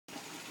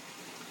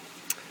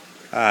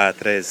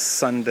Today's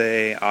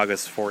Sunday,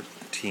 August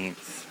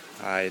 14th.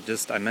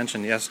 I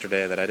mentioned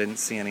yesterday that I didn't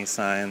see any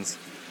signs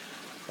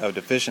of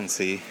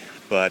deficiency,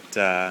 but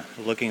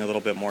looking a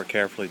little bit more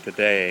carefully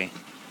today,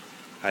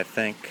 I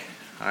think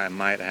I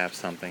might have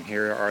something.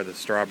 Here are the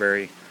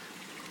strawberry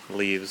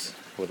leaves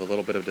with a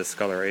little bit of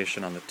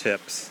discoloration on the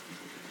tips,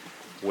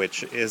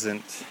 which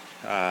isn't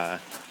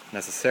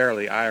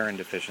necessarily iron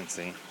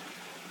deficiency.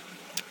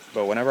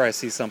 But whenever I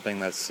see something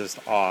that's just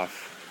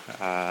off,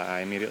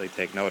 I immediately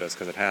take notice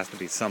because it has to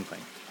be something.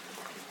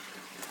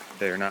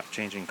 They're not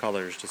changing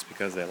colors just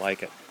because they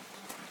like it.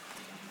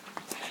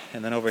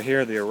 And then over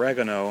here, the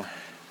oregano,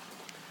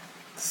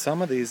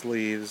 some of these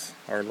leaves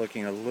are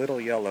looking a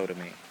little yellow to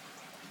me.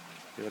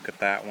 If you look at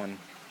that one,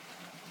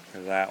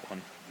 or that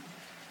one.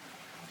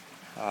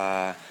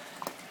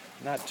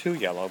 Not too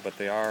yellow, but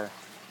they're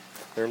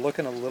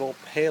looking a little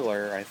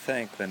paler, I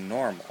think, than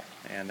normal.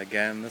 And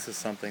again, this is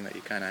something that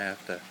you kind of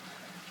have to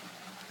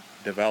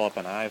develop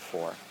an eye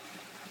for.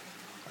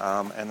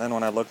 And then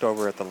when I looked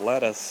over at the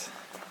lettuce,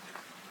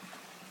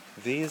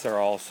 these are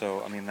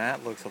also,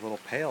 that looks a little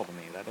pale to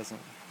me. That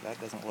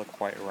doesn't look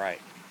quite right.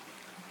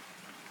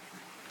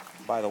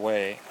 By the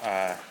way,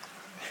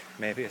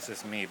 maybe it's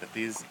just me, but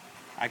these,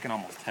 I can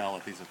almost tell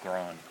if these have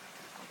grown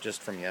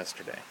just from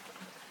yesterday.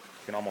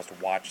 You can almost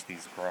watch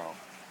these grow.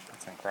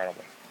 It's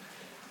incredible.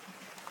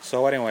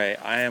 So anyway,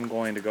 I am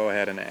going to go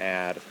ahead and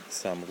add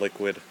some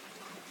liquid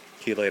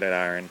chelated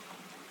iron.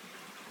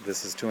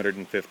 This is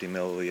 250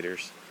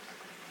 milliliters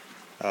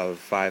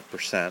of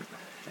 5%,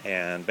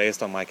 and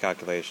based on my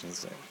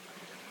calculations,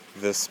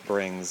 this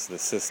brings the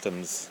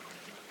system's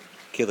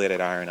chelated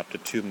iron up to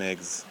 2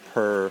 mgs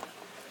per,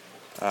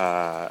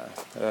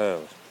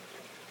 oh,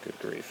 good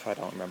grief, I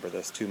don't remember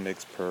this, 2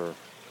 mgs per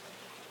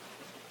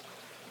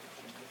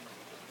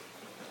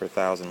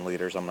 1,000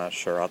 liters, I'm not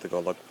sure. I'll have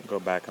to go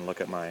back and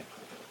look at my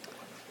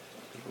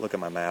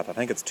math. I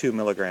think it's 2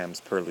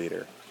 milligrams per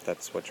liter.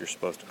 That's what you're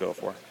supposed to go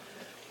for.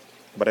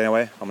 But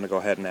anyway, I'm going to go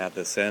ahead and add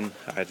this in.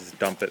 I just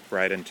dump it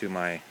right into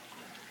my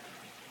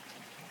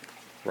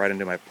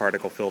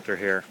particle filter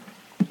here,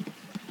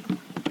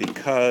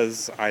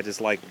 because I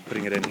just like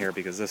putting it in here,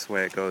 because this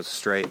way it goes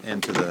straight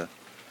into the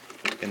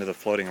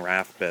floating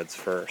raft beds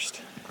first.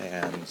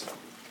 And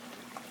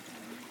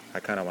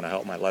I kind of want to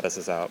help my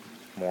lettuces out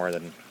more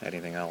than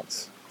anything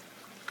else.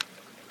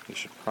 You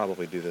should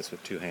probably do this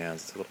with 2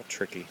 hands. It's a little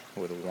tricky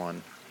with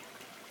one.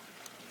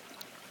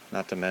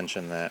 Not to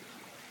mention that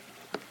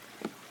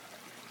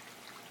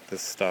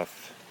this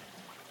stuff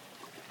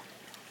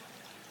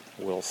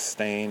will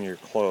stain your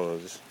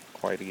clothes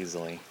quite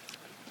easily.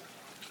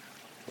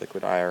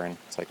 Liquid iron,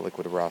 it's like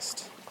liquid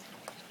rust.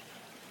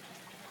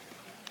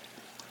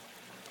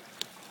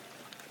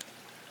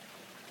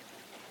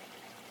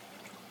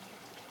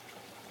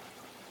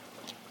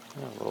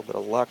 A little bit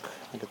of luck,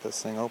 I'll get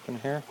this thing open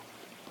here.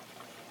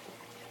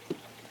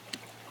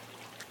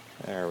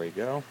 There we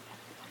go.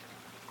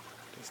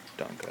 Just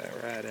dunk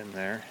that right in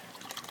there.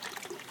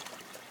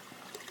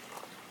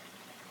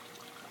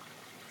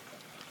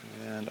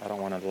 And I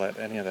don't want to let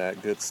any of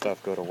that good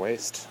stuff go to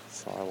waste,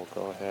 so I will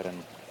go ahead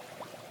and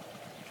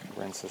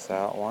rinse this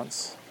out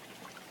once.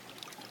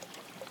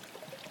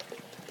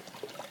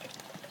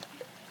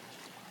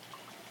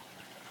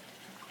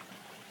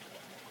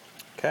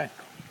 Okay,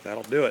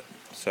 that'll do it.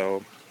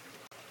 So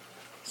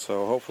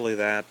hopefully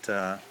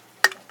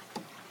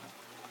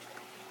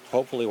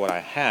hopefully what I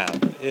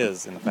have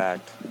is, in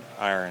fact,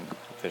 iron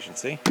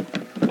deficiency.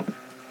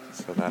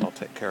 So that'll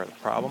take care of the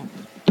problem.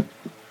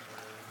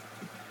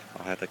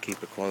 I'll have to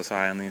keep a close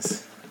eye on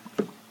these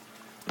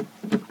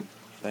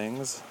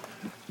things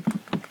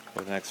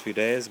for the next few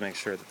days, make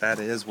sure that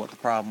is what the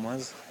problem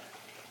was.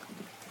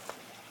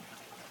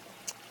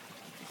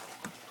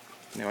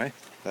 Anyway,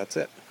 that's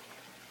it.